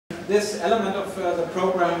this element of the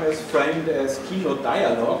program is framed as Keynote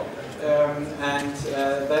dialogue, and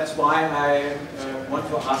that's why I want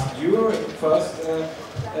to ask you first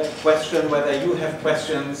question whether you have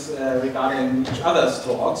questions regarding each other's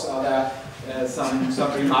talks. Are there some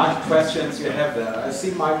remarked questions you have there? I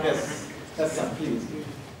see Mike has some, please.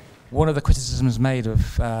 One of the criticisms made of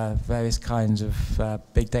various kinds of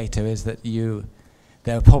big data is that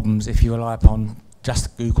there are problems if you rely upon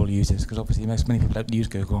just Google users, because obviously many people don't use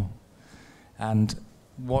Google. And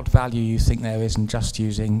what value you think there is in just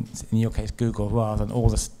using, in your case, Google, rather than all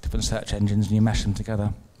the different search engines and you mash them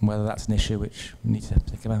together, and whether that's an issue which we need to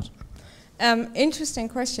think about. Interesting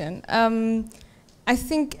question. I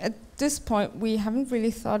think at this point we haven't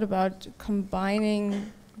really thought about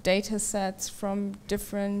combining data sets from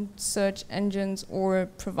different search engines or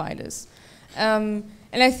providers. And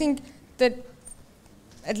I think that,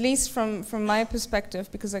 at least from my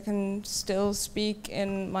perspective, because I can still speak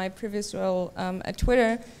in my previous role at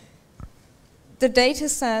Twitter, the data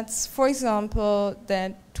sets, for example,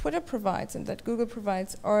 that Twitter provides and that Google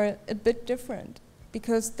provides are a bit different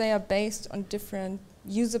because they are based on different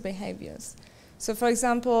user behaviors. So for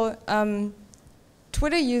example,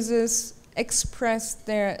 Twitter users express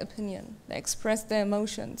their opinion, they express their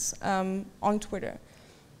emotions on Twitter.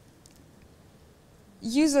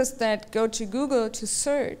 Users that go to Google to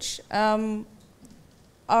search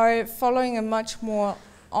are following a much more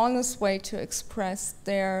honest way to express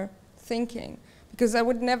their thinking. Because I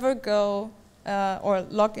would never go or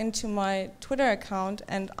log into my Twitter account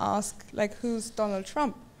and ask, like, who's Donald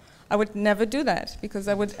Trump? I would never do that because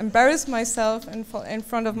I would embarrass myself in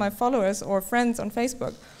front of my followers or friends on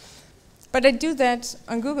Facebook. But I do that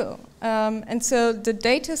on Google. And so the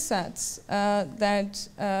data sets that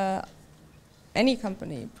any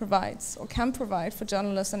company provides or can provide for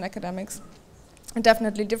journalists and academics are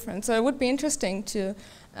definitely different. So it would be interesting to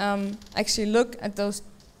actually look at those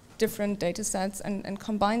different data sets and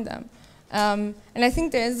combine them. And I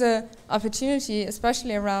think there is an opportunity,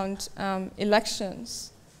 especially around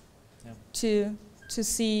elections, to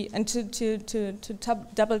see and to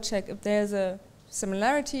double check if there's a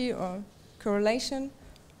similarity or correlation.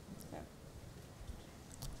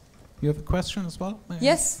 You have a question as well?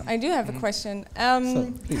 Yes, I do have a question.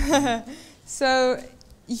 So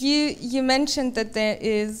you mentioned that there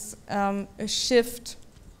is a shift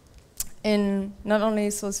in not only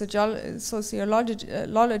sociology,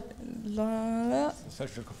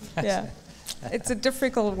 yeah, it's a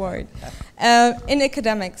difficult word, in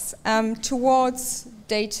academics towards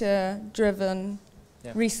data-driven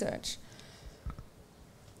research.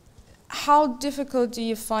 How difficult do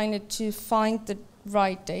you find it to find the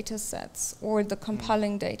right data sets or the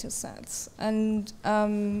compelling data sets? And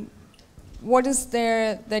what is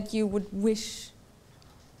there that you would wish?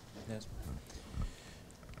 Yes.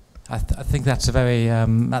 I think that's a very,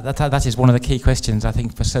 that is one of the key questions, I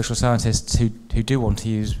think, for social scientists who do want to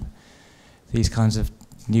use these kinds of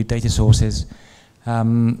new data sources.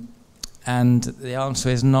 And the answer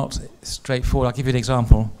is not straightforward. I'll give you an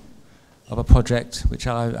example of a project which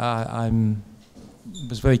I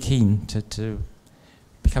was very keen to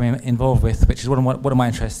become involved with, which is one of my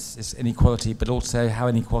interests, is inequality, but also how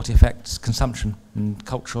inequality affects consumption and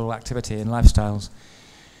cultural activity and lifestyles.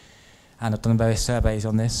 And I've done various surveys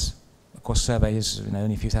on this. Of course, surveys,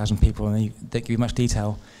 only a few thousand people, and they don't give you much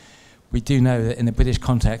detail. We do know that in the British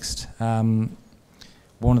context, one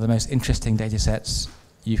of the most interesting data sets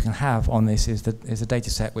you can have on this is a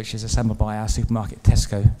data set which is assembled by our supermarket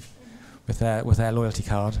Tesco with their loyalty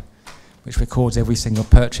card, which records every single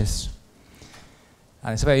purchase.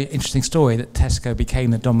 And it's a very interesting story that Tesco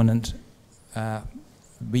became the dominant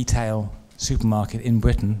retail supermarket in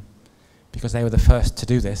Britain because they were the first to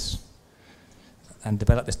do this and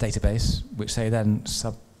develop this database, which they then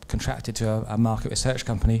subcontracted to a market research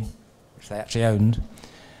company, which they actually owned.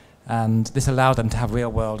 And this allowed them to have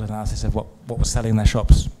real-world analysis of what was selling in their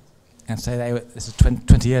shops. And so this is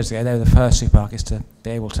 20 years ago, they were the first supermarkets to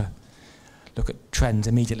be able to look at trends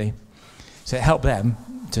immediately. So it helped them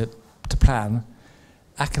to plan.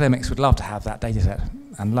 Academics would love to have that data set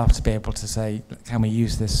and love to be able to say, can we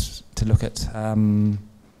use this to look at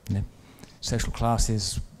social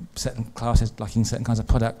classes, certain classes liking certain kinds of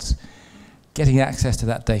products. Getting access to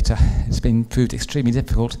that data has been proved extremely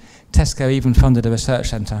difficult. Tesco even funded a research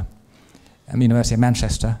centre at the University of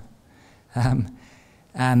Manchester.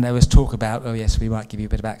 And there was talk about, oh yes, we might give you a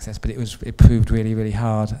bit of access, but it proved really, really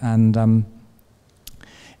hard. And I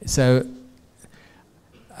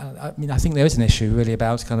think there is an issue really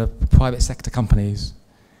about kind of private sector companies.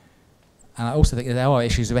 And I also think that there are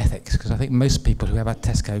issues of ethics, because I think most people who have a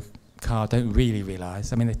Tesco card don't really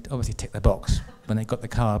realise. I mean, they obviously tick the box, when they got the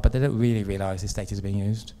card, but they don't really realise this data is being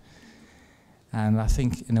used. And I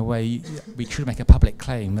think, in a way, we should make a public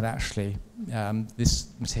claim that actually this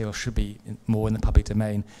material should be more in the public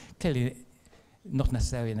domain. Clearly, not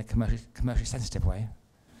necessarily in a commercially sensitive way.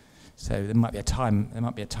 So there might be a time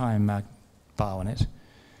bar on it.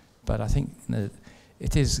 But I think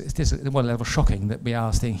it is at one level shocking that we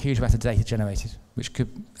are seeing huge amount of data generated, which could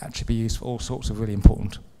actually be used for all sorts of really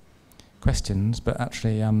important questions. But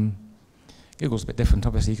actually, Google's a bit different,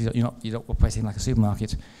 obviously, because you're not operating like a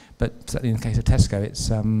supermarket. But certainly in the case of Tesco,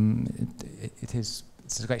 it's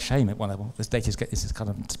a great shame at one level. This data is kind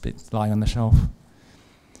of lying on the shelf.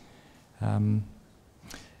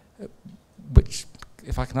 Which,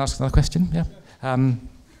 if I can ask another question, yeah.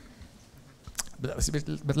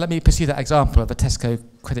 But let me pursue that example of a Tesco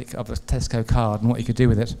critic of a Tesco card and what you could do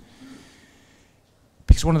with it.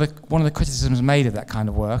 Because one of the criticisms made of that kind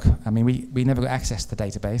of work, I mean, we never got access to the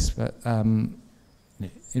database, but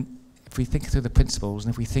if we think through the principles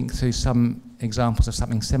and if we think through some examples of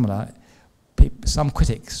something similar, some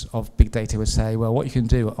critics of big data would say, well, what you can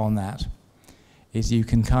do on that is you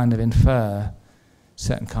can kind of infer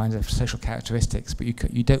certain kinds of social characteristics, but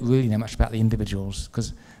you don't really know much about the individuals,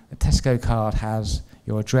 because a Tesco card has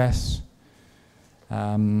your address,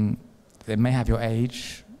 they may have your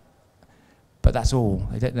age, but that's all.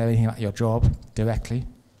 They don't know anything about your job directly.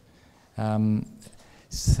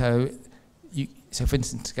 So for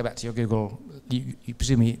instance, to go back to your Google, you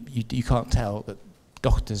presumably you can't tell that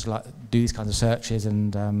doctors do these kinds of searches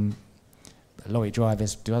and lorry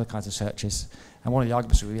drivers do other kinds of searches. And one of the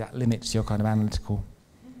arguments would be that limits your kind of analytical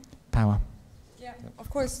power. Yeah, of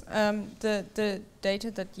course. The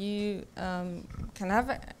data that you can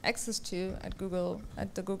have access to at Google,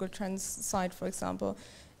 at the Google Trends site, for example,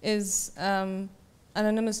 is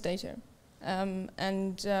anonymous data.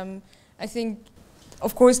 I think,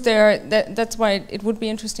 of course, that's why it would be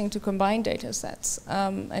interesting to combine data sets.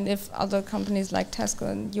 And if other companies like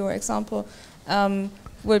Tesco, in your example,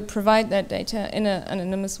 would provide that data in an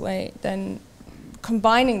anonymous way, then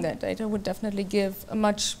combining that data would definitely give a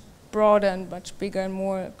much broader and much bigger and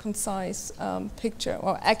more concise picture,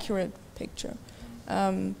 or accurate picture.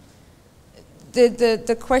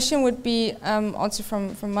 The question would be, also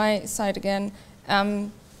from my side again,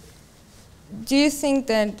 do you think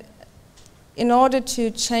that in order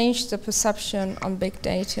to change the perception on big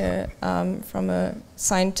data from a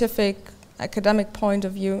scientific, academic point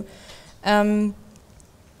of view,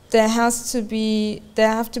 there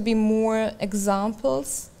have to be more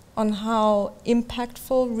examples on how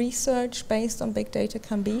impactful research based on big data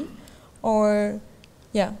can be, or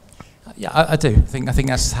yeah? Yeah, I do. I think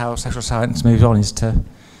that's how social science moves on, is to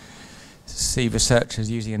see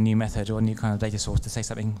researchers using a new method or a new kind of data source to say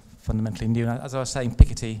something fundamentally new. And as I was saying,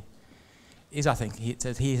 Piketty is, I think,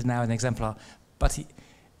 he is now an exemplar, but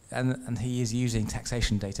he is using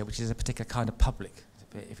taxation data, which is a particular kind of public,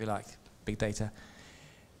 if you like, big data.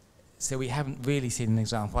 So we haven't really seen an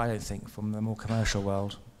example, I don't think, from the more commercial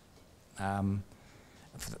world,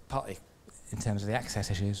 partly in terms of the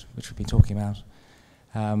access issues, which we've been talking about.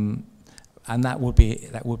 And that would be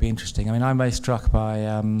interesting. I mean, I'm very struck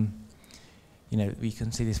by, we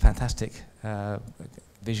can see these fantastic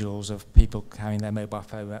visuals of people carrying their mobile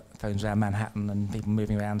phones around Manhattan and people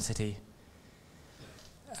moving around the city.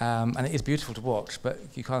 And it is beautiful to watch, but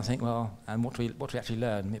you kind of think, well, and what do we actually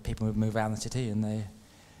learn? People move around the city and they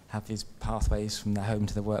have these pathways from their home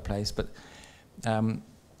to the workplace, but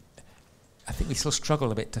I think we still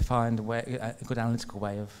struggle a bit to find a good analytical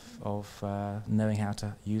way of knowing how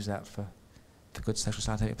to use that for good social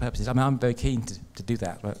scientific purposes. I mean, I'm very keen to do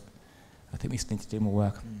that, but I think we still need to do more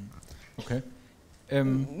work. Okay.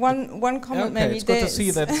 One comment, maybe. It's good to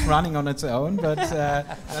see that it's running on its own, but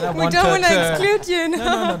we don't want to exclude you.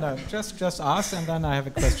 No. Just ask, and then I have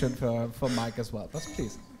a question for Mike as well. But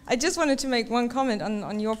please. I just wanted to make one comment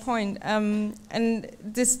on your point, and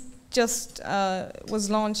this just was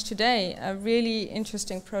launched today, a really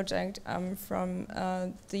interesting project from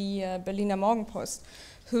the Berliner Morgenpost,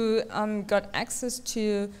 who got access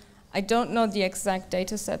to, I don't know the exact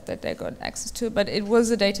data set that they got access to, but it was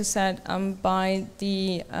a data set by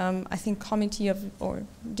the, I think, Committee of, or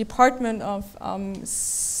Department of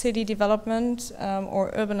City Development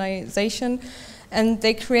or Urbanization. And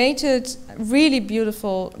they created really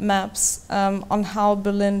beautiful maps on how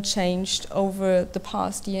Berlin changed over the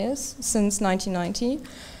past years, since 1990.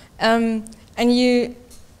 And you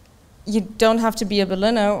don't have to be a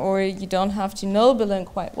Berliner, or you don't have to know Berlin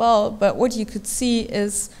quite well, but what you could see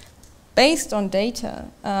is, based on data,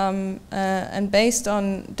 and based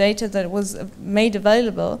on data that was made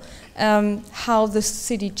available, how the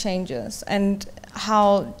city changes and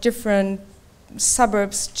how different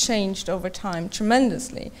suburbs changed over time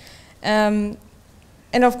tremendously. And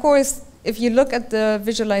of course, if you look at the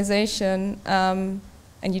visualization and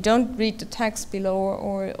you don't read the text below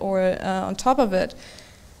or on top of it,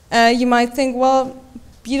 you might think, well,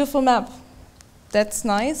 beautiful map, that's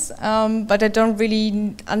nice, but I don't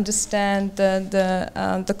really understand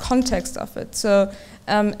the context of it. So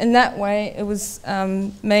in that way, it was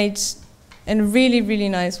made in a really, really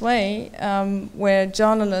nice way, where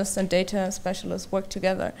journalists and data specialists work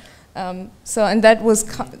together. And that was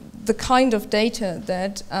the kind of data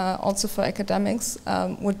that also for academics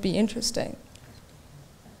would be interesting.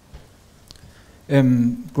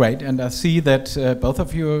 Great, and I see that both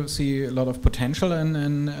of you see a lot of potential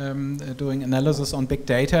in doing analysis on big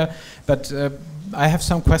data, but I have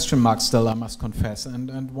some question marks still, I must confess,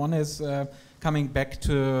 and one is coming back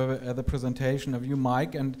to the presentation of you,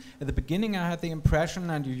 Mike, and at the beginning I had the impression,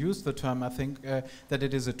 and you used the term, I think, that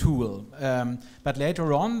it is a tool. But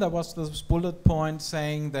later on there was this bullet point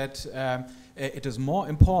saying that it is more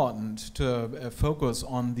important to focus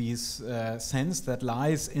on these sense that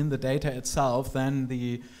lies in the data itself than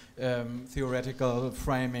the theoretical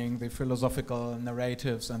framing, the philosophical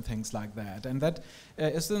narratives and things like that. And that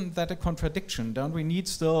isn't that a contradiction? Don't we need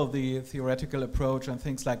still the theoretical approach and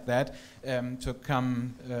things like that to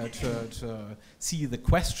come to see the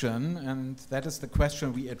question, and that is the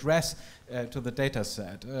question we address to the data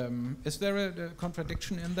set. Is there a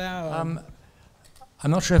contradiction in there? I'm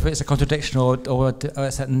not sure if it's a contradiction or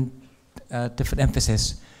a certain different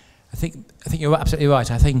emphasis. I think you're absolutely right.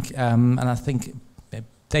 I think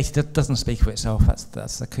data doesn't speak for itself.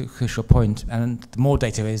 That's a crucial point. And the more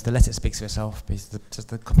data is, the less it speaks for itself, because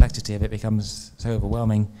the complexity of it becomes so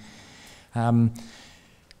overwhelming.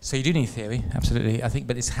 So you do need theory, absolutely. I think,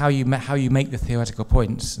 but it's how you make the theoretical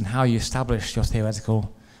points and how you establish your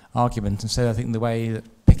theoretical argument. And so I think the way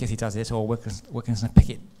that Piketty does it, or Wilkinson and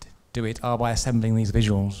Pickett do it, are by assembling these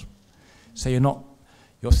visuals. So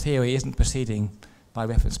your theory isn't proceeding by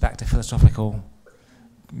reference back to philosophical,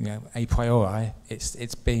 a priori.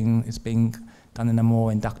 It's being done in a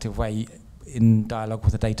more inductive way in dialogue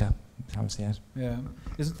with the data, I would say. Yeah.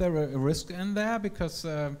 Isn't there a risk in there? Because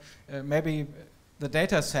maybe the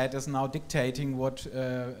data set is now dictating what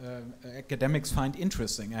academics find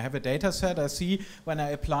interesting. I have a data set, I see when I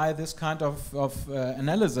apply this kind of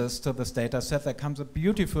analysis to this data set, there comes a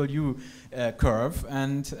beautiful U curve,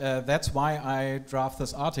 and that's why I draft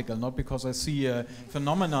this article, not because I see a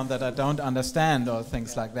phenomenon that I don't understand or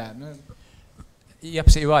things like that. You're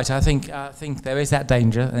absolutely right. I think there is that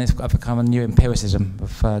danger, and it's become a new empiricism.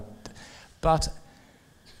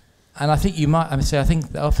 And I think I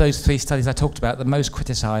think of those three studies I talked about, the most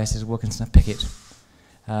criticised is Wilkinson and Pickett.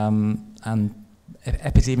 And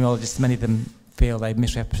epidemiologists, many of them feel they've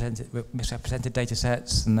misrepresented data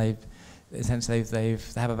sets, and they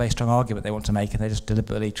have a very strong argument they want to make, and they're just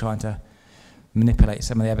deliberately trying to manipulate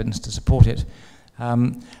some of the evidence to support it.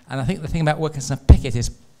 And I think the thing about Wilkinson and Pickett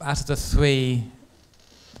is, out of the three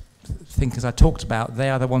thinkers I talked about, they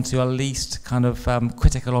are the ones who are least kind of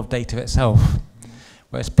critical of data itself.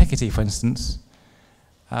 Whereas Piketty, for instance,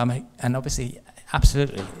 and obviously,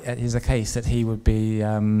 absolutely, it is the case that he would be,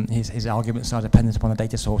 his arguments are dependent upon the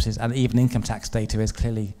data sources, and even income tax data is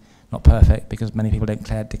clearly not perfect because many people don't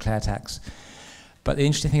declare tax. But the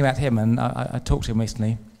interesting thing about him, and I talked to him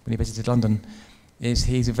recently when he visited London, is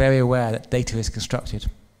he's very aware that data is constructed.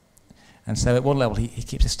 And so at one level, he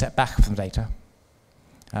keeps a step back from data,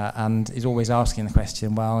 and is always asking the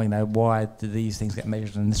question, well, why do these things get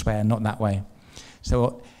measured in this way and not that way?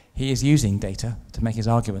 So he is using data to make his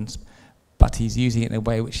arguments, but he's using it in a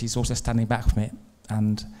way which he's also standing back from it,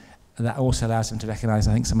 and that also allows him to recognise,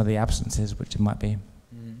 I think, some of the absences which it might be.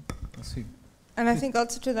 I see. And I think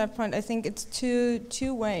also to that point, I think it's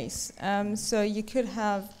two ways. So you could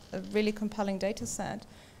have a really compelling data set,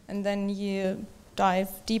 and then you dive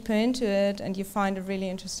deeper into it, and you find a really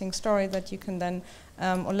interesting story that you can then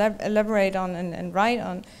elaborate on and write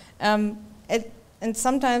on. And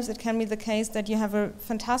sometimes it can be the case that you have a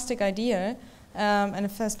fantastic idea and a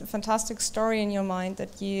fantastic story in your mind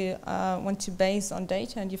that you want to base on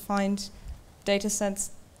data, and you find data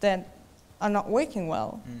sets that are not working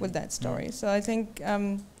well with that story. So I think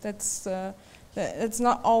it's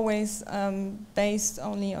not always based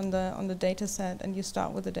only on the data set, and you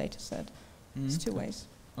start with the data set. It's two ways.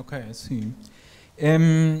 Okay, I see.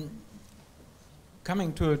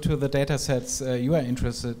 Coming to the data sets you are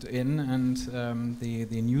interested in, and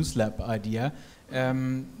the News Lab idea,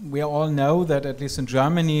 we all know that at least in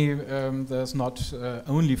Germany there's not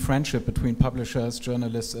only friendship between publishers,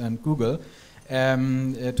 journalists and Google,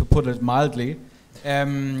 to put it mildly.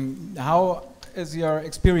 How is your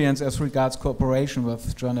experience as regards cooperation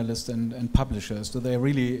with journalists and publishers? Do they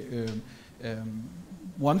really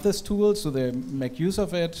want this tool? Do they make use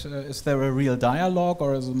of it? Is there a real dialogue,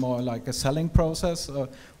 or is it more like a selling process? Or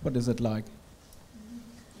what is it like?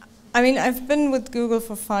 I mean, I've been with Google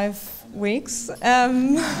for 5 weeks.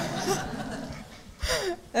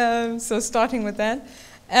 So starting with that.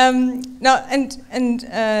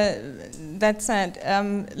 That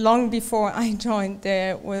said, long before I joined,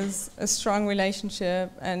 there was a strong relationship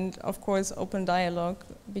and, of course, open dialogue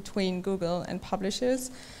between Google and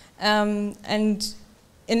publishers. And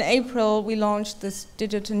in April, we launched this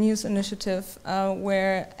digital news initiative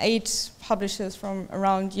where 8 publishers from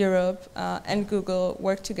around Europe and Google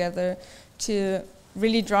work together to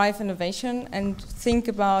really drive innovation and think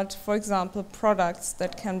about, for example, products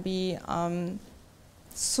that can be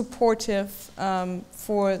supportive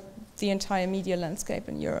for the entire media landscape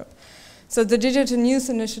in Europe. So the Digital News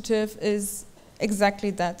Initiative is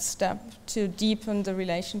exactly that step, to deepen the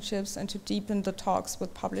relationships and to deepen the talks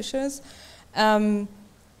with publishers.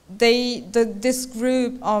 This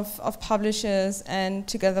group of publishers, and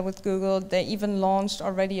together with Google, they even launched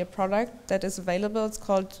already a product that is available. It's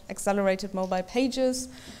called Accelerated Mobile Pages.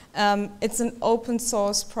 It's an open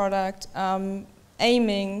source product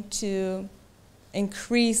aiming to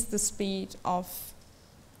increase the speed of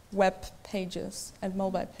web pages and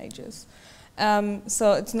mobile pages.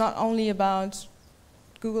 So it's not only about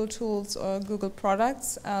Google tools or Google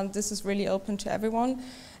products. This is really open to everyone.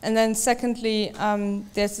 And then secondly,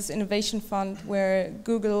 there's this innovation fund where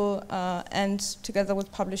Google and together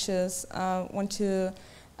with publishers want to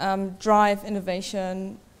drive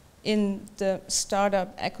innovation in the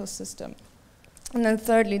startup ecosystem. And then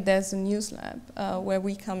thirdly, there's a news lab where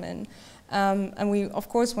we come in. And we, of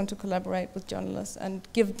course, want to collaborate with journalists and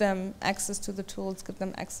give them access to the tools, give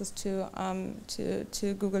them access to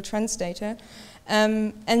Google Trends data.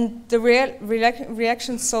 And the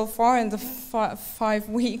reactions so far in the 5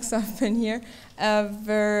 weeks I've been here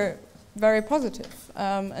were very positive.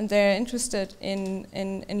 And they're interested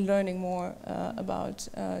in learning more about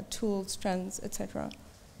tools, trends, etc.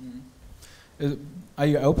 Are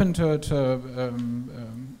you open to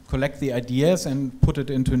collect the ideas and put it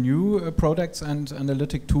into new products and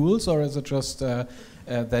analytic tools, or is it just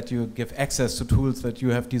that you give access to tools that you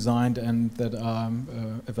have designed and that are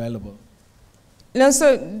available? No,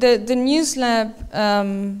 so the News Lab,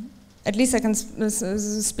 at least I can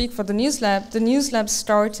speak for the News Lab. The News Lab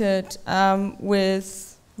started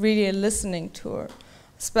with really a listening tour,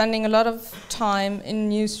 spending a lot of time in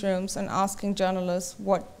newsrooms and asking journalists,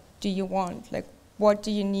 what do you want? Like, what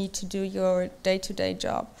do you need to do your day-to-day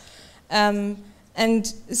job? And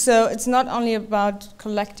so it's not only about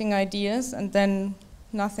collecting ideas and then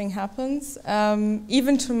nothing happens.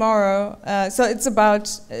 Even tomorrow, so it's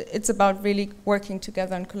about really working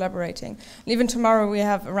together and collaborating. And even tomorrow we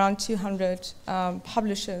have around 200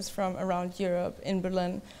 publishers from around Europe in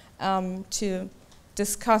Berlin to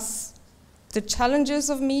discuss the challenges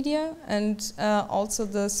of media and also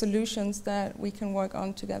the solutions that we can work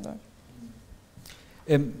on together.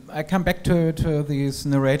 I come back to this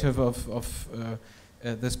narrative of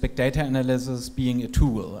this big data analysis being a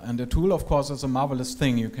tool. And a tool, of course, is a marvelous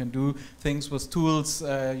thing. You can do things with tools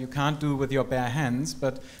you can't do with your bare hands,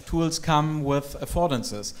 but tools come with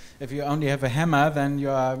affordances. If you only have a hammer, then you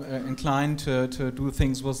are inclined to do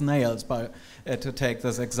things with nails, to take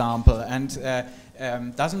this example. And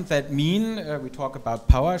doesn't that mean, we talk about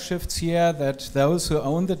power shifts here, that those who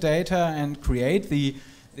own the data and create the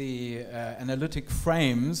analytic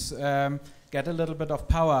frames get a little bit of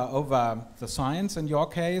power over the science in your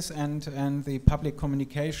case and the public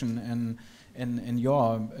communication in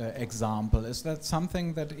your example? Is that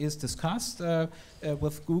something that is discussed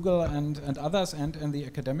with Google and others and in the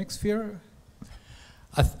academic sphere?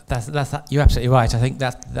 You're absolutely right. I think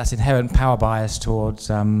that's inherent power bias towards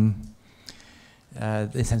in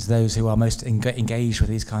the sense those who are most engaged with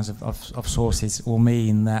these kinds of sources will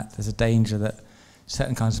mean that there's a danger that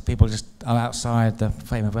certain kinds of people just are outside the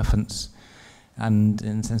frame of reference. And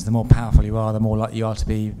in the sense, the more powerful you are, the more likely you are to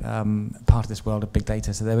be part of this world of big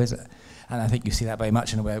data. So there is, and I think you see that very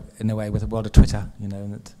much in a way with the world of Twitter. You know,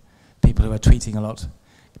 that people who are tweeting a lot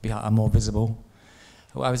are more visible.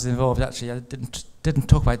 Well, I was involved actually. I didn't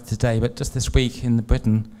talk about it today, but just this week in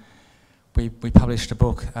Britain, we published a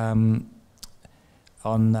book on.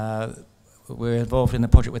 We're involved in a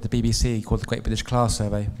project with the BBC called the Great British Class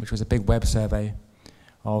Survey, which was a big web survey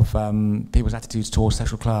of people's attitudes towards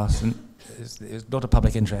social class. And it was not a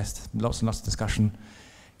public interest, lots and lots of discussion.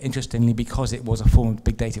 Interestingly, because it was a form of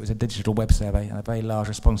big data, it was a digital web survey and a very large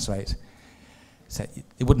response rate. So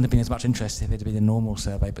it wouldn't have been as much interest if it had been a normal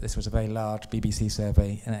survey, but this was a very large BBC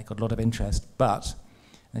survey, and it got a lot of interest. But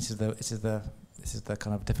this is the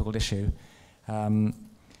kind of difficult issue.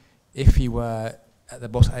 If you were at the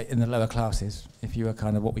bottom in the lower classes, if you were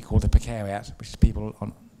kind of what we call the precariat, which is people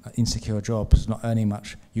on insecure jobs, not earning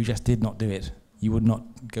much, you just did not do it. You would not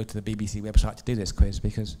go to the BBC website to do this quiz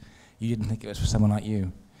because you didn't think it was for someone like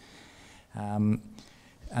you.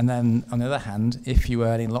 And then, on the other hand, if you were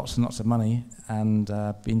earning lots and lots of money and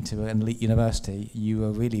been to an elite university, you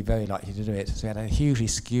were really very likely to do it. So you had a hugely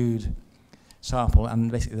skewed sample, and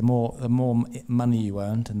basically the more money you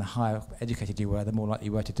earned and the higher educated you were, the more likely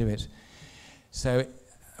you were to do it. So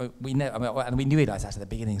we know, and we realised that at the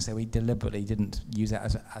beginning, so we deliberately didn't use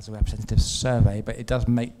that as a representative survey, but it does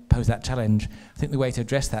pose that challenge. I think the way to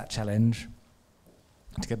address that challenge,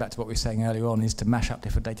 to go back to what we were saying earlier on, is to mash up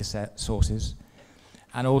different data sources.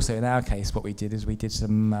 And also, in our case, what we did is we did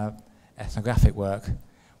some ethnographic work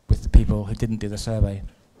with the people who didn't do the survey,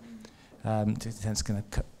 to kind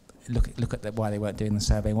of look at why they weren't doing the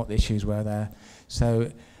survey and what the issues were there.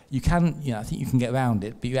 So you can, I think you can get around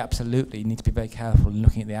it, but you absolutely need to be very careful in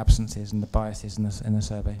looking at the absences and the biases in the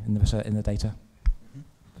survey, in the data. Mm-hmm.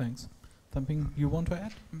 Thanks. Something you want to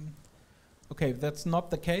add? Okay, if that's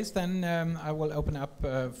not the case, then I will open up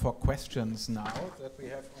for questions now that we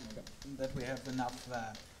have. Oh my God, that we have enough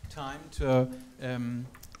time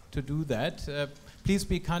to do that. Please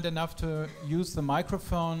be kind enough to use the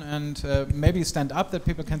microphone and maybe stand up that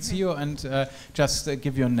people can see you, and just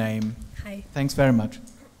give your name. Hi. Thanks very much.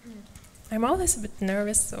 I'm always a bit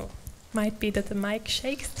nervous, so might be that the mic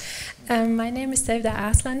shakes. My name is Sevda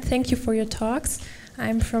Aslan. Thank you for your talks.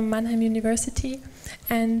 I'm from Mannheim University,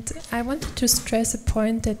 and I wanted to stress a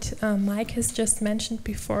point that Mike has just mentioned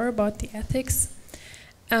before about the ethics.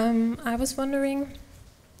 I was wondering,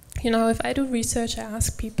 if I do research, I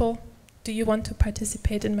ask people, do you want to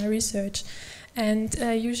participate in my research? And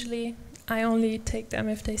usually I only take them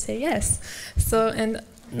if they say yes. So, and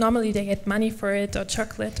normally they get money for it, or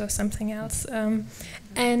chocolate, or something else.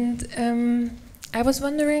 I was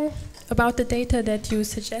wondering about the data that you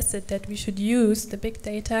suggested, that we should use the big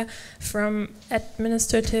data from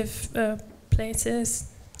administrative places,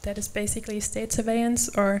 that is basically state surveillance,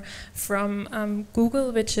 or from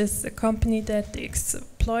Google, which is a company that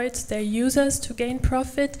exploits their users to gain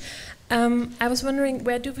profit. I was wondering,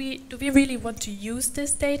 where do we really want to use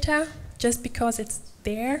this data just because it's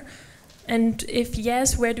there? And if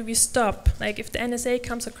yes, where do we stop? Like if the NSA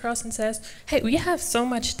comes across and says, hey, we have so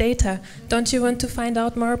much data, don't you want to find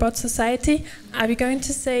out more about society? Are we going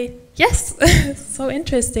to say, yes, so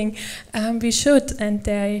interesting, we should, and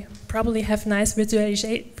they probably have nice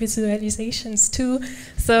visualizations too.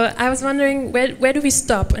 So I was wondering, where do we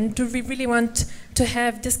stop? And do we really want to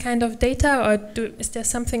have this kind of data, or is there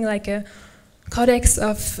something like a codex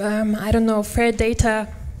of, I don't know, fair data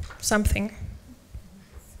something?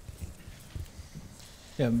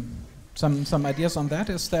 Some ideas on that?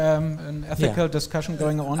 Is there an ethical discussion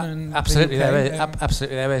going on in absolutely the UK? There is.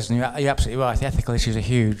 Absolutely there is, and you're absolutely right. The ethical issues are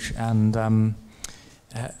huge, and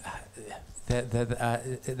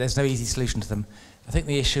there's no easy solution to them. I think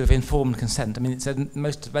the issue of informed consent, I mean,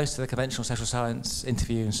 most of the conventional social science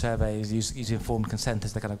interview and surveys use informed consent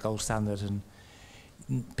as the kind of gold standard, and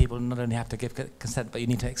people not only have to give consent, but you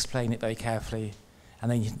need to explain it very carefully,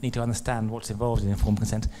 and then you need to understand what's involved in informed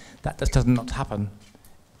consent. That just does not happen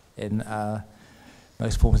in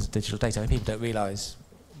most forms of digital data. I mean, people don't realise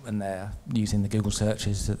when they're using the Google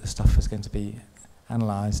searches that the stuff is going to be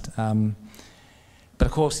analysed. But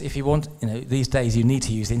of course, if you want, these days you need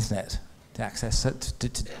to use the internet to access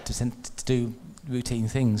to do routine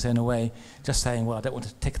things. So in a way, just saying, well, I don't want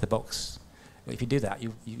to tick the box. Well, if you do that,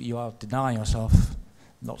 you are denying yourself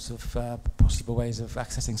lots of possible ways of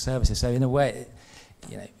accessing services. So in a way,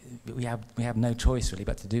 we have no choice really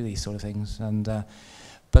but to do these sort of things. And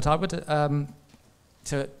but I would,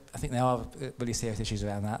 so I think there are really serious issues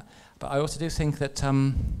around that. But I also do think that,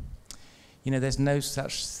 there's no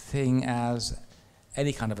such thing as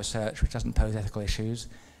any kind of research which doesn't pose ethical issues.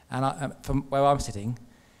 And from where I'm sitting,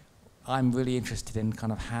 I'm really interested in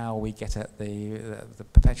kind of how we get at the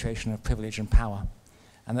perpetuation of privilege and power.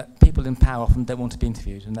 And that people in power often don't want to be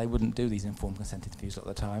interviewed, and they wouldn't do these informed consent interviews all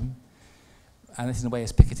the time. And this, in a way,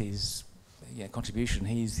 is Piketty's contribution.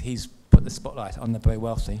 He's put the spotlight on the very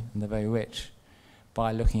wealthy and the very rich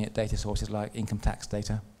by looking at data sources like income tax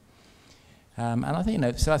data. And I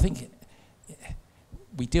think, so I think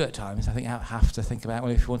we do at times, I think, have to think about,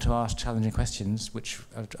 well, if you want to ask challenging questions which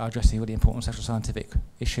are addressing really important social scientific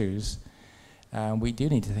issues, we do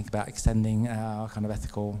need to think about extending our kind of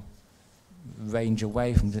ethical range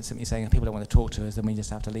away from simply saying if people don't want to talk to us, then we just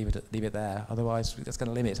have to leave it there. Otherwise, that's going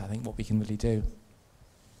to limit, I think, what we can really do.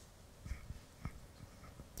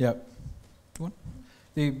 Yeah.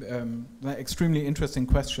 The extremely interesting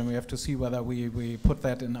question. We have to see whether we put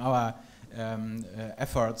that in our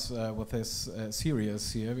efforts with this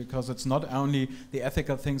series here, because it's not only the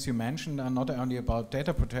ethical things you mentioned are not only about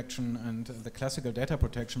data protection and the classical data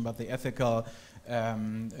protection, but the ethical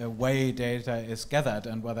way data is gathered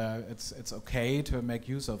and whether it's okay to make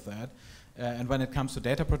use of that. And when it comes to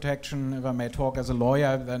data protection, if I may talk as a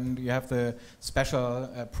lawyer, then you have the special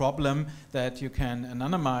problem that you can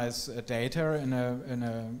anonymize data in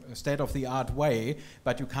a state-of-the-art way,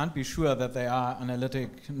 but you can't be sure that they are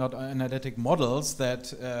not analytic models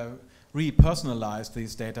that repersonalize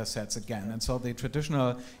these data sets again. And so the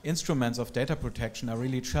traditional instruments of data protection are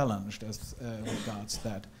really challenged as regards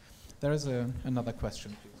that. There is another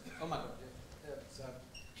question, please. Oh my God.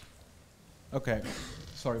 Okay.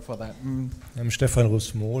 Sorry for that. I'm Stefan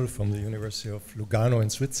Rusmol from the University of Lugano in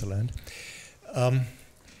Switzerland.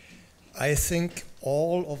 I think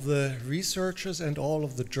all of the researchers and all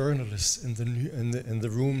of the journalists in the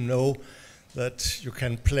room know that you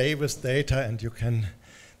can play with data and you can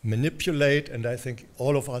manipulate, and I think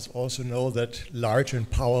all of us also know that large and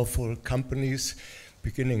powerful companies,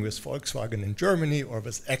 beginning with Volkswagen in Germany or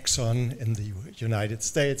with Exxon in the United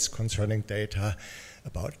States concerning data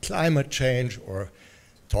about climate change or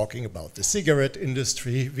talking about the cigarette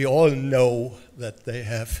industry, we all know that they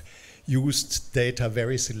have used data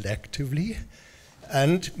very selectively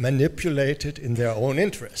and manipulated in their own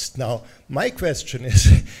interest. Now, my question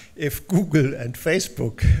is, if Google and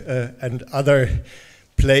Facebook and other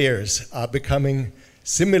players are becoming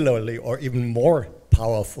similarly or even more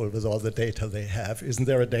powerful with all the data they have, isn't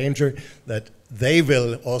there a danger that they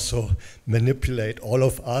will also manipulate all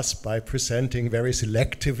of us by presenting very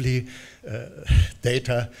selectively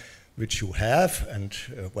data which you have, and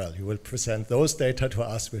well, you will present those data to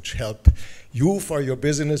us which help you for your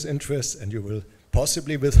business interests, and you will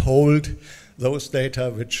possibly withhold those data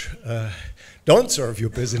which don't serve your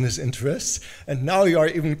business interests, and now you are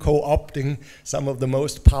even co-opting some of the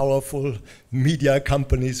most powerful media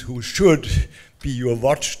companies who should be your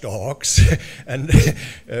watchdogs, and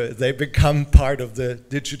they become part of the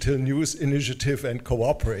digital news initiative and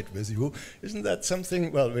cooperate with you. Isn't that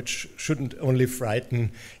something, well, which shouldn't only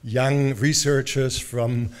frighten young researchers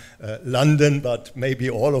from London, but maybe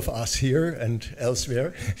all of us here and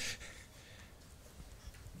elsewhere?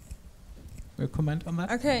 Will you comment on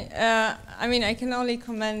that? Okay, I mean, I can only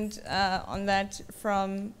comment on that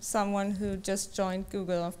from someone who just joined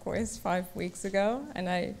Google, of course, 5 weeks ago, and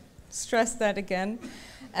I stress that again.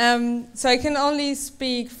 So I can only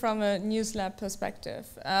speak from a News Lab perspective.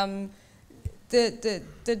 The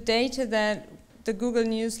data that the Google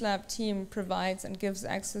News Lab team provides and gives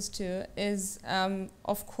access to is,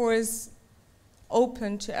 of course,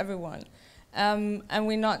 open to everyone. And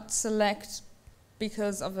we not select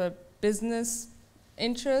because of a business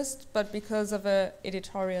interest, but because of an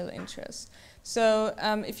editorial interest. So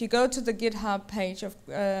if you go to the GitHub page of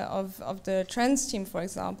the trends team, for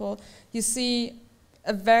example, you see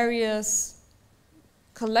a various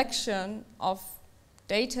collection of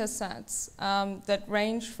data sets that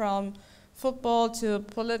range from football to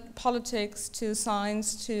politics to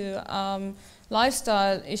science to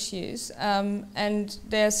lifestyle issues, and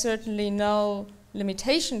there's certainly no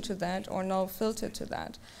limitation to that or no filter to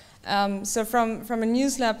that. So from a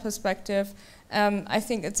News Lab perspective, I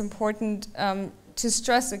think it's important to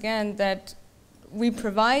stress again that we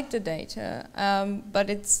provide the data, but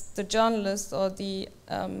it's the journalist or the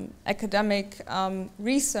academic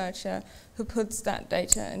researcher who puts that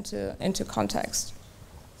data into context.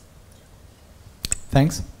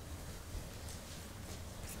 Thanks.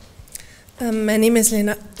 My name is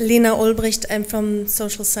Lena Olbricht. I'm from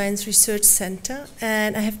Social Science Research Center,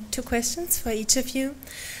 and I have 2 questions for each of you.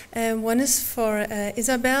 One is for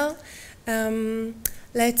Isabelle.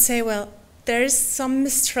 Let's say, well, there is some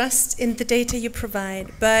mistrust in the data you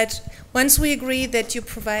provide, but once we agree that you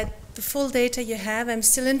provide the full data you have, I'm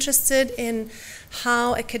still interested in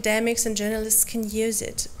how academics and journalists can use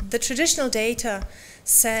it. The traditional data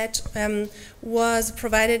set was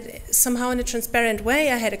provided somehow in a transparent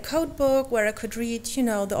way. I had a code book where I could read, you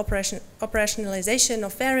know, the operationalization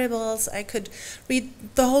of variables. I could read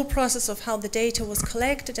the whole process of how the data was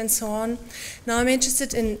collected and so on. Now I'm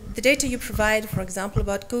interested in the data you provide, for example,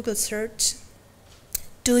 about Google search.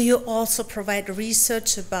 Do you also provide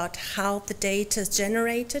research about how the data is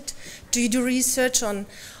generated? Do you do research on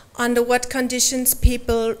under what conditions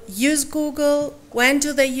people use Google, when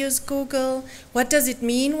do they use Google, what does it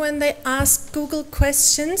mean when they ask Google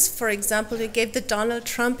questions. For example, you gave the Donald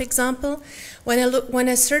Trump example. When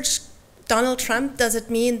I search Donald Trump, does it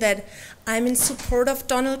mean that I'm in support of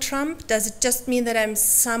Donald Trump? Does it just mean that I'm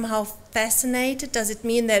somehow fascinated? Does it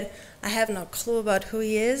mean that I have no clue about who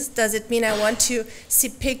he is? Does it mean I want to see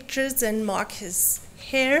pictures and mark his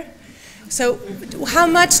hair? So how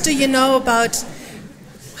much do you know about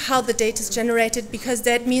how the data is generated? Because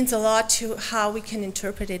that means a lot to how we can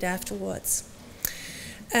interpret it afterwards.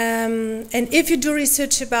 And if you do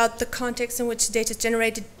research about the context in which data is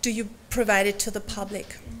generated, do you provide it to the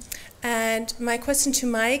public? And my question to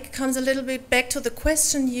Mike comes a little bit back to the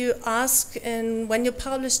question you asked when you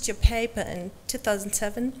published your paper in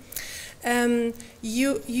 2007.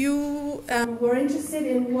 You were interested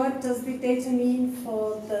in what does big data mean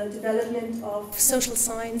for the development of social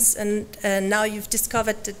science, and now you've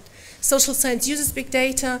discovered that social science uses big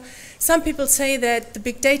data. Some people say that the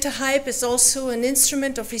big data hype is also an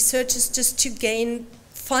instrument of researchers just to gain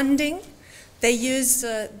funding.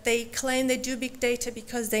 They claim they do big data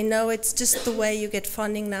because they know it's just the way you get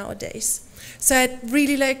funding nowadays. So I'd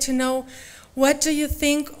really like to know, what do you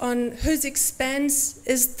think on whose expense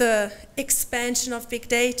is the expansion of big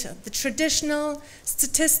data? The traditional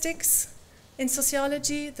statistics in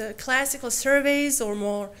sociology, the classical surveys, or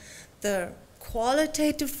more the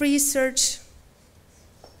qualitative research?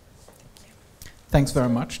 Thanks very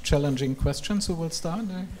much. Challenging questions. Who will start?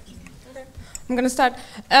 I'm going to start.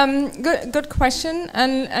 Good question,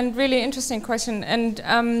 and really interesting question. And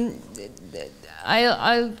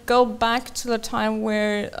I'll go back to the time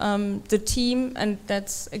where the team, and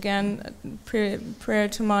that's again prior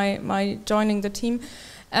to my joining the team,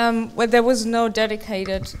 where there was no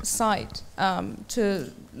dedicated site,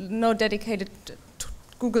 no dedicated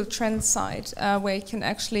Google Trends site where you can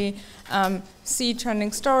actually see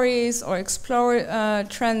trending stories or explore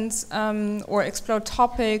trends or explore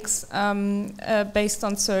topics based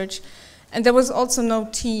on search. And there was also no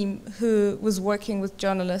team who was working with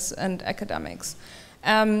journalists and academics.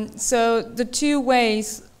 So the two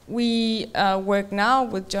ways we work now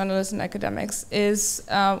with journalists and academics is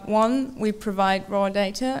one, we provide raw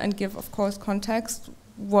data and give, of course, context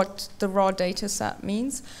what the raw data set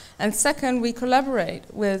means. And second, we collaborate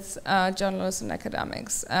with journalists and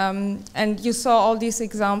academics. And you saw all these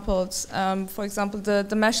examples, for example, the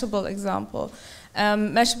Mashable example.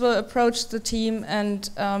 Mashable approached the team and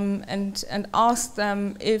asked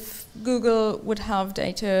them if Google would have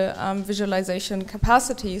data visualization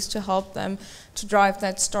capacities to help them to drive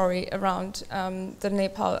that story around the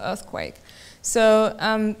Nepal earthquake. So,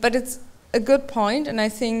 but it's a good point, and I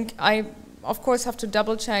think I, of course, have to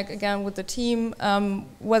double check again with the team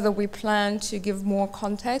whether we plan to give more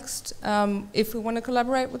context if we want to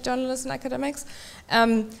collaborate with journalists and academics.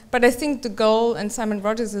 But I think the goal, and Simon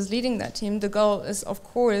Rogers is leading that team, the goal is, of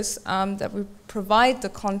course, that we provide the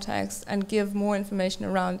context and give more information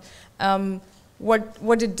around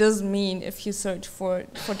what it does mean if you search for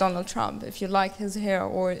Donald Trump, if you like his hair,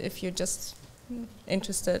 or if you're just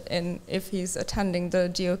interested in if he's attending the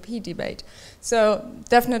GOP debate. So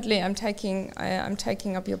definitely I'm taking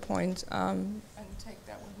up your point and take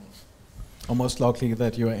that with me. Almost likely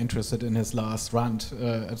that you are interested in his last rant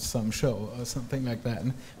at some show or something like that.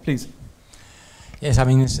 Please. Yes, I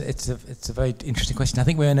mean it's a very interesting question. I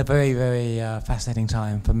think we're in a very, very fascinating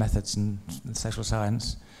time for methods and social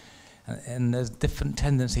science. And there's different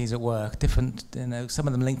tendencies at work, different, some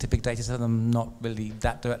of them linked to big data, some of them not really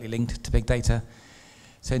that directly linked to big data.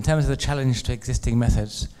 So in terms of the challenge to existing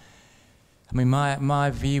methods, I mean, my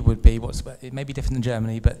view would be, it may be different in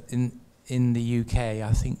Germany, but in the UK,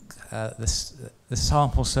 I think the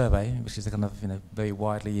sample survey, which is a kind of very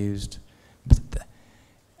widely used,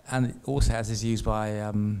 and also as is used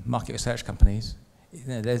by market research companies,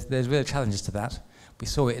 there's real challenges to that. We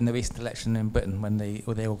saw it in the recent election in Britain when they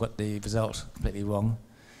all got the result completely wrong.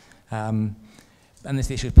 And this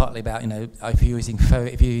issue is partly about, if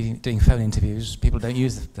you're doing phone interviews, people don't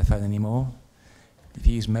use the phone anymore. If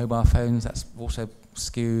you use mobile phones, that's also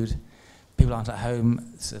skewed. People aren't at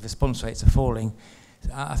home, so response rates are falling.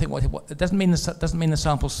 I think it doesn't mean the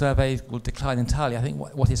sample survey will decline entirely. I think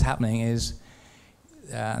what is happening is,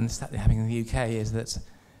 and it's happening in the UK, is that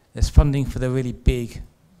there's funding for the really big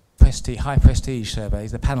high prestige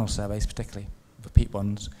surveys, the panel surveys particularly, repeat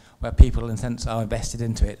ones, where people in a sense are invested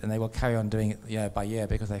into it and they will carry on doing it year by year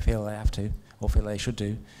because they feel they have to or feel they should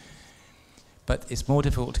do. But it's more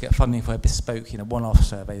difficult to get funding for a bespoke, one-off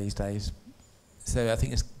survey these days. So I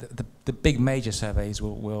think it's the big major surveys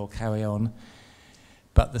will carry on,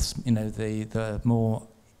 but the more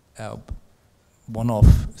one-off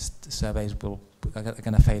surveys are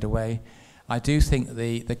going to fade away. I do think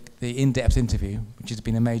the in-depth interview, which has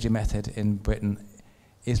been a major method in Britain,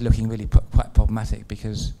 is looking really quite problematic,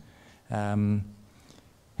 because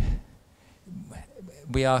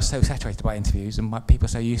we are so saturated by interviews, and people are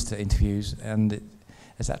so used to interviews. And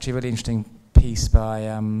it's actually a really interesting piece by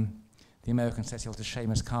the American sociologist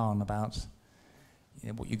Seamus Khan about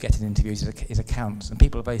what you get in interviews is accounts, and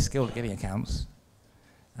people are very skilled at giving accounts.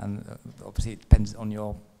 And obviously it depends on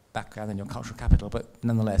your background and your cultural capital, but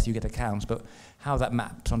nonetheless you get accounts. But how that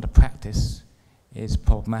maps onto practice is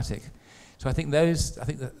problematic. So I think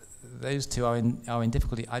that those two are in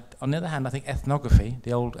difficulty. On the other hand, I think ethnography,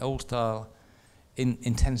 the old style,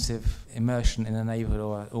 intensive immersion in a neighbourhood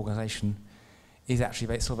or organisation, is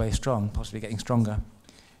actually still very strong, possibly getting stronger,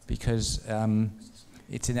 because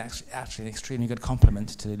it's actually an extremely good complement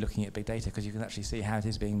to looking at big data, because you can actually see how it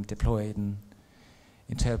is being deployed and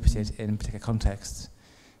interpreted in particular contexts.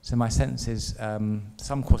 So my sense is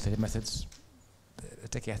some qualitative methods,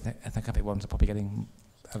 particularly ethnographic ones, are probably getting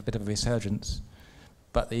a bit of a resurgence,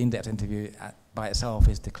 but the in-depth interview by itself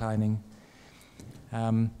is declining.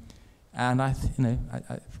 And I think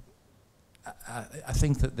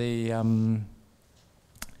that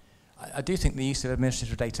I do think the use of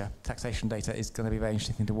administrative data, taxation data, is going to be a very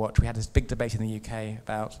interesting thing to watch. We had this big debate in the UK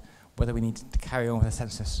about whether we need to carry on with a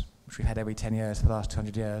census, which we've had every 10 years for the last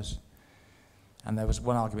 200 years. And there was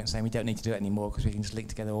one argument saying we don't need to do it anymore because we can just link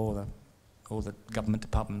together all the government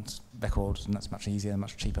departments' records, and that's much easier and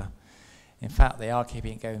much cheaper. In fact, they are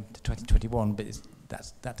keeping it going to 2021, but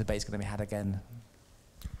that debate's going to be had again.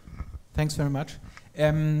 Thanks very much.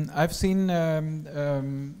 I've seen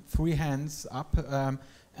 3 hands up,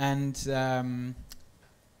 and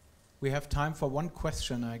we have time for one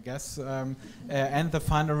question, I guess, and the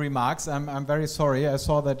final remarks. I'm very sorry. I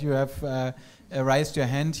saw that you have raised your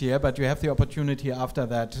hand here, but you have the opportunity after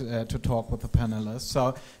that to talk with the panelists.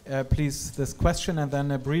 So please, this question, and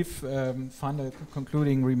then a brief final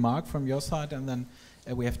concluding remark from your side, and then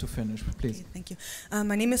we have to finish. Please. Okay, thank you.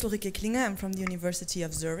 My name is Ulrike Klinger. I'm from the University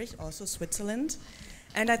of Zurich, also Switzerland.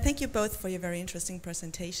 And I thank you both for your very interesting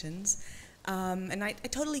presentations. And I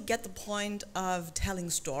totally get the point of telling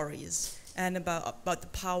stories and about the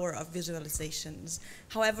power of visualizations.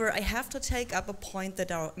 However, I have to take up a point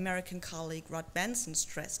that our American colleague Rod Benson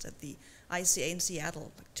stressed at the ICA in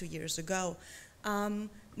Seattle like 2 years ago,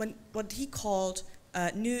 what he called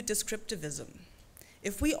new descriptivism.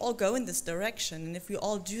 If we all go in this direction, and if we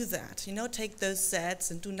all do that, take those sets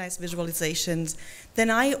and do nice visualizations, then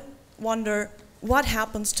I wonder what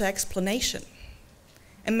happens to explanation?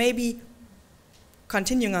 And maybe,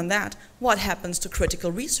 continuing on that, what happens to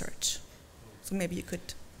critical research? So maybe you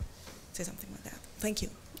could say something like that. Thank you.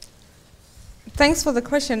 Thanks for the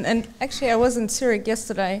question. And actually, I was in Zurich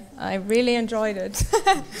yesterday. I really enjoyed it.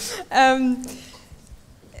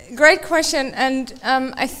 Great question. And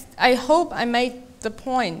I hope I made the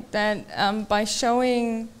point that by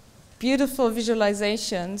showing beautiful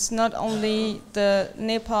visualizations, not only the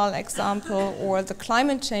Nepal example or the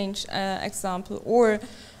climate change example or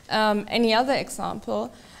any other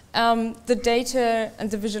example, the data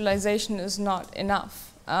and the visualization is not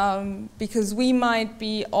enough, because we might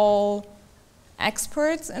be all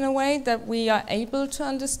experts in a way that we are able to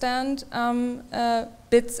understand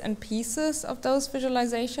bits and pieces of those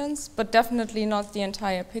visualizations, but definitely not the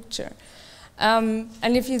entire picture. And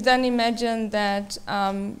if you then imagine that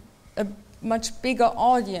a much bigger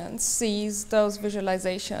audience sees those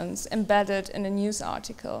visualizations embedded in a news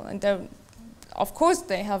article, and of course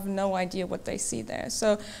they have no idea what they see there.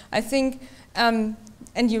 So I think, and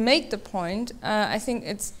you make the point, I think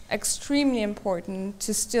it's extremely important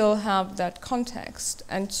to still have that context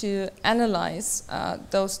and to analyze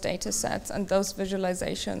those data sets and those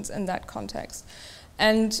visualizations in that context.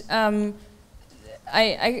 And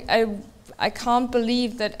I can't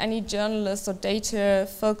believe that any journalist or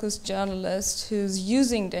data-focused journalist who's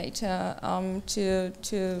using data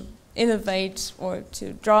to innovate or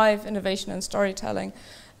to drive innovation and storytelling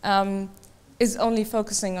is only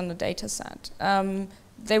focusing on the data set.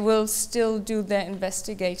 They will still do their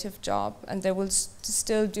investigative job, and they will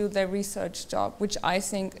still do their research job, which I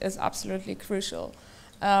think is absolutely crucial.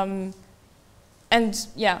 And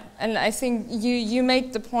yeah, and I think you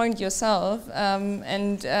make the point yourself,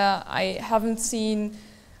 and I haven't seen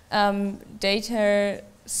data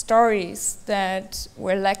stories that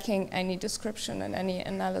were lacking any description and any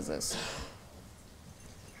analysis.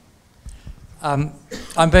 I'm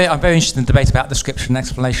very interested in the debate about description and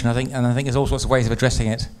explanation. I think there's all sorts of ways of addressing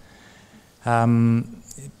it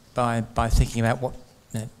by thinking about what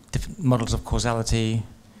different models of causality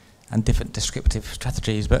and different descriptive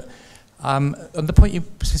strategies. But On the point you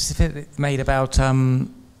specifically made about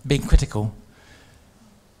being critical,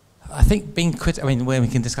 I think being critical, I mean, we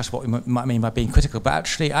can discuss what we might mean by being critical, but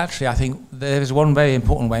actually I think there is one very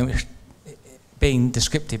important way in which being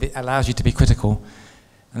descriptive, it allows you to be critical,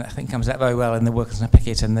 and I think comes out very well in the workers and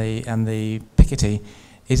Pickett and the Piketty,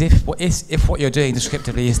 is if what you're doing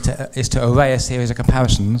descriptively is to array a series of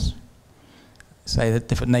comparisons, say the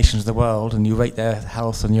different nations of the world, and you rate their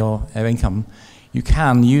health and their income, you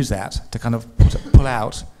can use that to kind of pull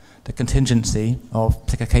out the contingency of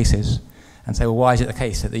particular cases and say, well, why is it the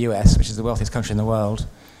case that the US, which is the wealthiest country in the world,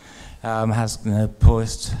 has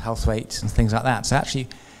poorest health rates and things like that? So actually,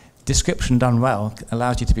 description done well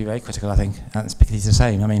allows you to be very critical, I think, and Piketty's the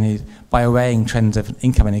same. I mean, by arraying trends of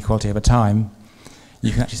income inequality over time,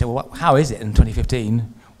 you can actually say, well, how is it in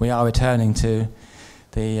 2015 we are returning to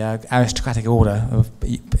the aristocratic order of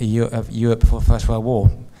Europe before the First World War?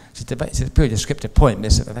 It's a pretty descriptive point, but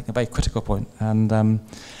it's I think a very critical point. And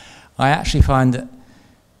I actually find that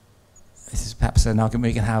this is perhaps an argument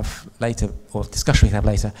we can have later, or discussion we can have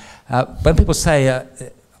later. When people say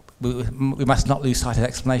we must not lose sight of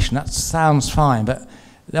explanation, that sounds fine, but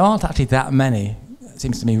there aren't actually that many, it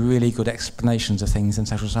seems to me, really good explanations of things in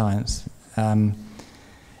social science.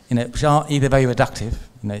 Which are either very reductive,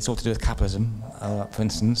 it's all to do with capitalism, for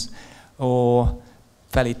instance, or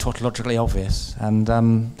fairly tautologically obvious. And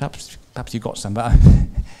perhaps you've got some, but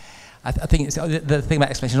I think the thing about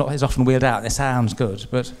explanation is often wheeled out. It sounds good,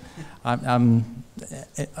 but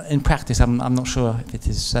in practice, I'm not sure if it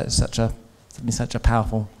is such a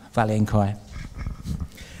powerful rallying cry.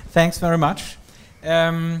 Thanks very much.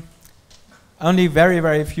 Only very,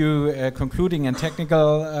 very few concluding and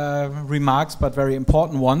technical remarks, but very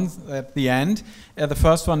important ones at the end. The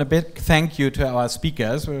first one, a big thank you to our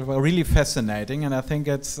speakers. They were really fascinating, and I think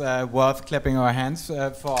it's worth clapping our hands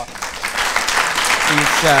for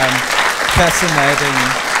these fascinating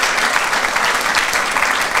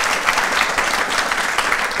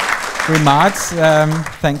remarks.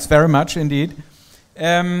 Thanks very much indeed.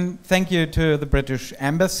 Thank you to the British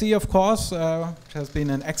Embassy, of course, which has been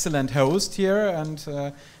an excellent host here and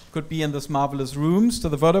could be in this marvelous rooms, to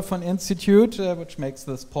the Vodafone Institute, which makes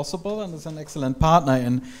this possible and is an excellent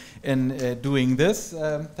partner in doing this.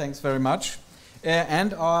 Thanks very much.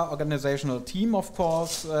 And our organizational team, of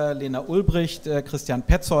course, Lena Ulbricht, Christian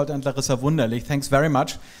Petzold, and Larissa Wunderlich. Thanks very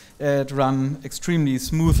much. It ran extremely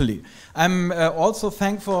smoothly. I'm also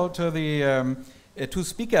thankful to the two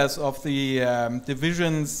speakers of the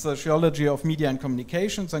divisions Sociology of Media and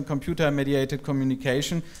Communications and Computer-Mediated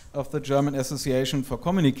Communication of the German Association for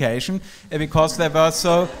Communication, because they were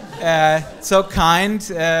so kind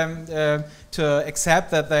to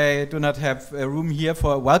accept that they do not have a room here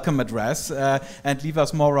for a welcome address and leave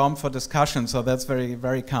us more room for discussion. So that's very,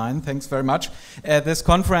 very kind. Thanks very much. This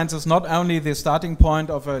conference is not only the starting point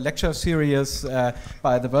of a lecture series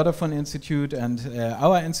by the Vodafone Institute and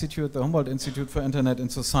our institute, the Humboldt Institute for Internet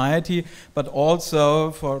and Society, but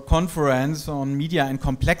also for a conference on media and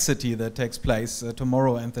complexity that takes place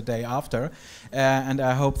tomorrow and the day after. And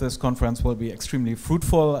I hope this conference will be extremely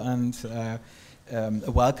fruitful and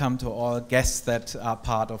a welcome to all guests that are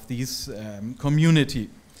part of this community.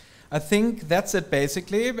 I think that's it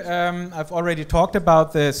basically. I've already talked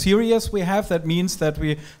about the series we have. That means that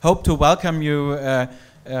we hope to welcome you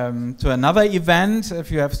to another event.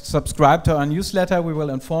 If you have subscribed to our newsletter, we will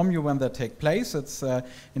inform you when they take place. It's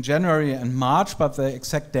in January and March, but the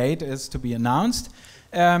exact date is to be announced.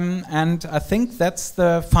 And I think that's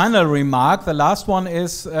the final remark. The last one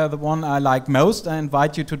is the one I like most. I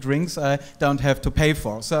invite you to drinks I don't have to pay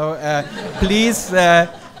for. So please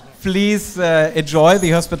enjoy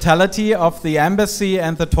the hospitality of the embassy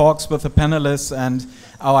and the talks with the panelists and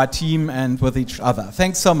our team and with each other.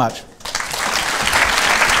 Thanks so much.